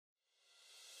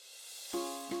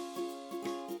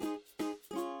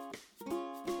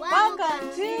Welcome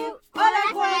to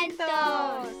Hola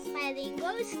Cuentos!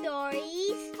 Bilingual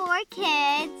stories for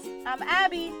kids. I'm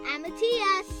Abby. I'm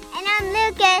Matias. And I'm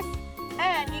Lucas.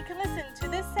 And you can listen to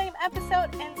this same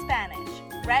episode in Spanish.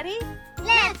 Ready?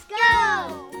 Let's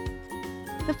go!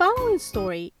 The following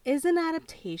story is an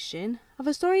adaptation of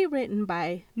a story written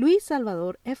by Luis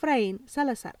Salvador Efraín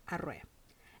Salazar Arrué,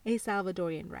 a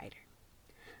Salvadorian writer.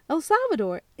 El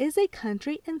Salvador is a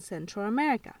country in Central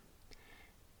America,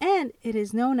 and it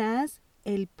is known as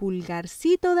El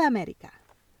Pulgarcito de América.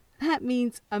 That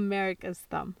means America's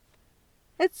thumb.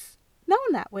 It's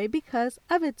known that way because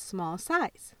of its small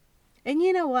size. And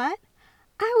you know what?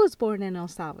 I was born in El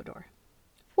Salvador.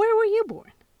 Where were you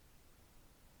born?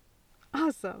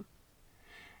 Awesome.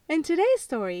 In today's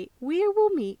story, we will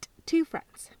meet two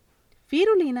friends,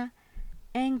 Firulina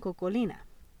and Cocolina.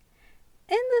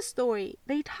 In the story,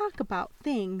 they talk about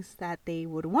things that they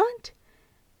would want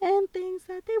and things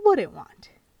that they wouldn't want.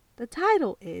 The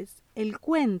title is El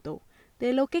Cuento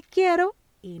de lo que quiero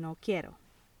y no quiero.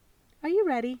 Are you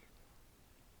ready?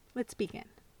 Let's begin.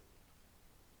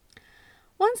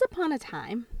 Once upon a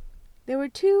time, there were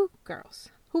two girls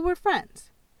who were friends.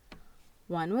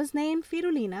 One was named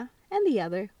Firulina and the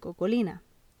other Cocolina.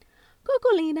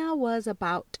 Cocolina was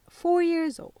about 4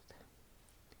 years old.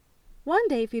 One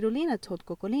day, Firulina told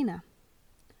Cocolina,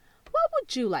 "What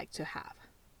would you like to have?"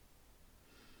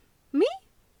 "Me?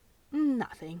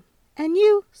 Nothing. And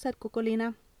you?" said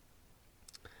Cocolina.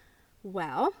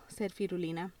 "Well," said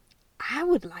Firulina, "I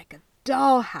would like a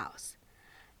dollhouse,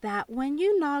 that when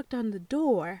you knocked on the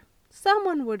door,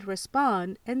 someone would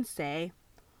respond and say,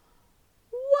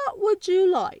 'What would you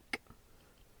like?'"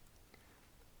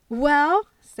 "Well,"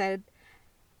 said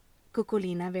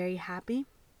Cocolina, very happy,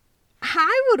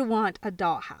 "I would want a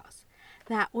dollhouse,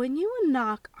 that when you would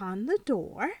knock on the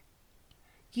door,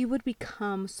 you would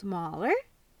become smaller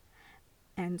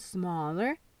and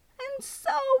smaller and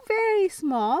so very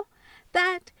small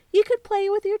that you could play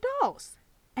with your dolls.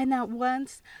 And that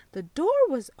once the door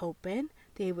was open,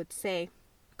 they would say,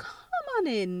 'Come on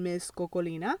in, Miss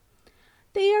Cocolina.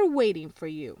 They are waiting for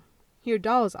you. Your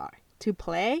dolls are, to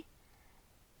play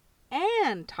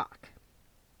and talk.'"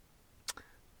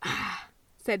 "Ah,"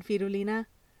 said Firulina,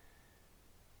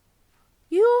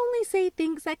 "you only say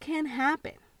things that can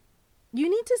happen. You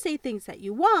need to say things that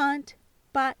you want,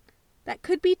 but that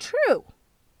could be true."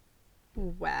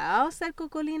 "Well," said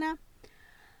Cocolina,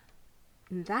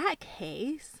 "in that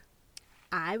case,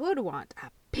 I would want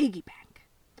a piggy bank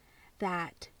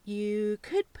that you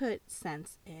could put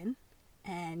cents in,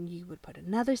 and you would put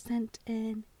another cent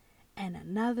in, and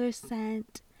another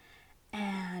cent,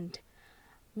 and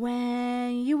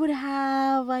when you would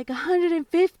have like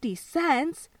 150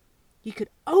 cents, you could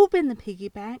open the piggy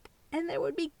bank, and there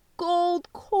would be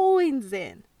gold coins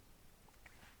in."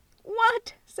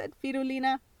 "What?" said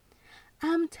Firulina.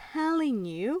 "I'm telling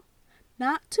you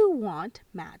not to want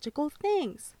magical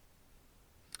things."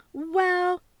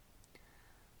 "Well,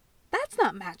 that's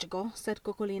not magical," said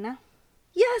Cocolina.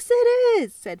 "Yes, it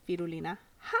is," said Firulina.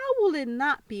 "How will it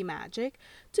not be magic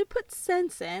to put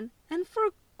cents in and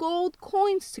for gold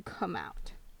coins to come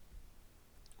out?"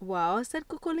 "Well," said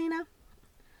Cocolina,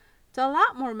 "it's a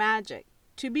lot more magic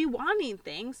to be wanting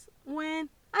things when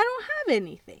I don't have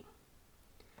anything."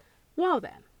 "Well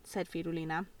then," said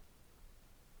Firulina,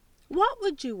 "what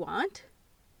would you want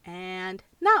and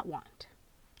not want?"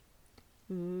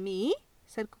 "Me?"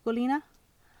 said Cocolina.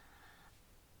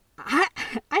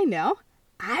 I know.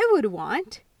 I would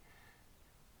want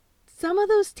some of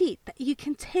those teeth that you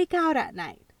can take out at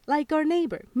night, like our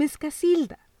neighbor, Miss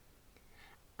Casilda.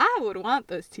 I would want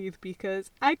those teeth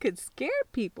because I could scare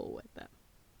people with them.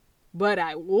 But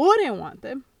I wouldn't want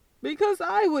them because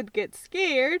I would get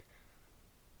scared,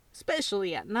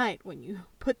 especially at night when you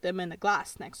put them in a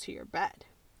glass next to your bed."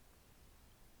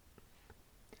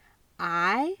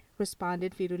 "I,"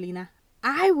 responded Firulina,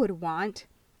 "I would want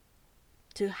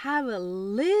to have a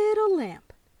little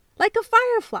lamp, like a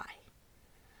firefly.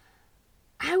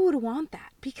 I would want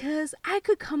that because I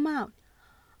could come out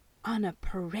on a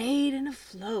parade and a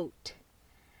float,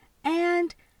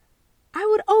 and I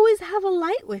would always have a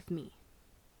light with me.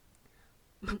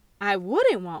 I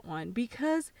wouldn't want one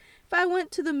because if I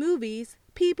went to the movies,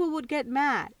 people would get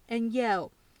mad and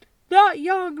yell, 'That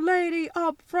young lady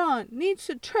up front needs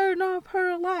to turn off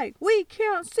her light. We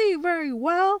can't see very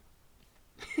well.'"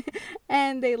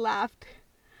 And they laughed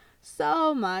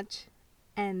so much,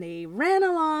 and they ran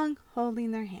along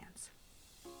holding their hands.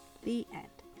 The end.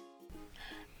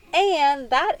 And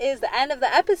that is the end of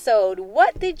the episode.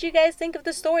 What did you guys think of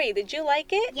the story? Did you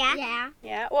like it? Yeah.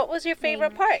 Yeah. What was your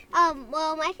favorite part?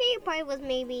 Well, my favorite part was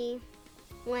maybe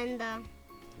when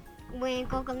when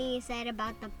Cocolina said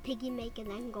about the piggy making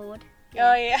that gold.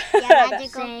 Oh, yeah. Yeah, That's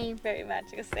magical. Same. very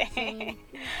magical. Same. Same.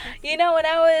 You know, when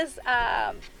I was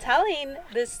telling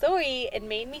this story, it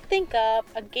made me think of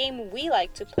a game we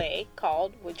like to play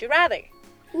called Would You Rather.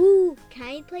 Ooh, can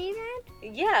I play that?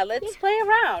 Yeah, let's play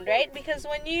around, right? Because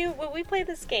when we play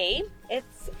this game,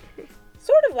 it's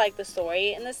sort of like the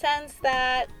story in the sense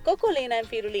that Cocolina and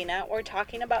Firulina were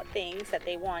talking about things that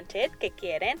they wanted, que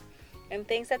quieren, and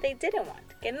things that they didn't want,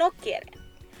 que no quieren.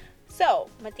 So,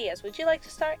 Matias, would you like to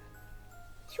start?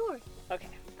 Sure. Okay.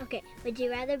 Okay, would you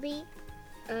rather be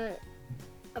a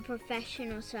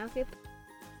professional soccer player?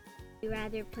 Would you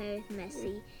rather play with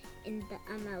Messi in the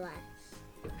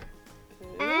MLS?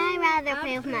 I'd rather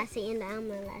play with Messi in the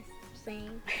MLS.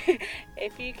 Same.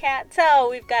 If you can't tell,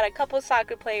 we've got a couple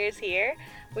soccer players here.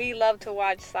 We love to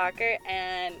watch soccer,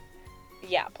 and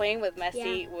yeah, playing with Messi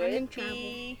Yeah, I'm would in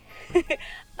be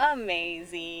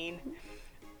amazing.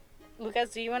 Lucas,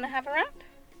 do you want to have a round?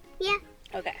 Yeah.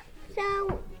 Okay.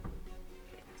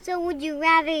 So would you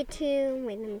rather to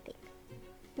wait? Let me think.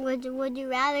 Would you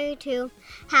rather to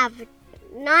have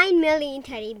 9 million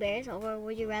teddy bears, or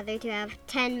would you rather to have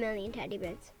 10 million teddy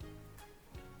bears?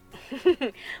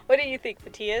 What do you think,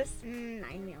 Matthias? 9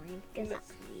 million, because that's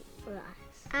sweet for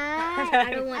us. I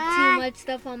I don't want too much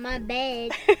stuff on my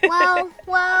bed.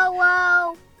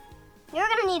 Whoa. You're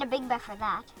gonna need a big bed for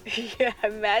that. Yeah,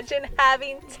 imagine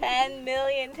having 10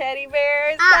 million teddy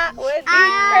bears. That would be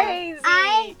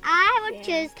crazy. I would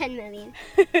choose 10 million.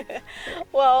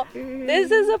 Well,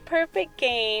 this is a perfect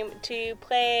game to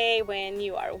play when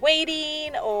you are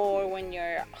waiting or when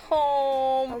you're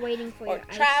home Or waiting for or your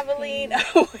traveling ice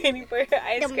cream. or waiting for your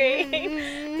ice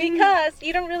cream because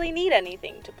you don't really need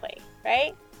anything to play,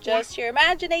 right? Just your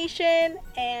imagination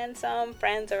and some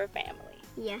friends or family.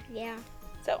 Yeah.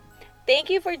 So, thank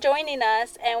you for joining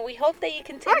us, and we hope that you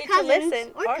continue to cousins.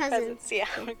 listen. Or cousins. Yeah,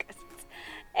 or cousins.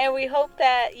 And we hope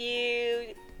that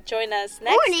you join us Or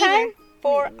next neighbor. time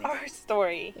for Neighbor. our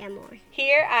story Yeah, more.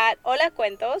 here at Hola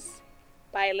Cuentos,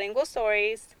 bilingual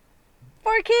stories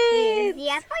for kids.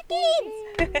 Yeah, for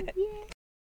kids.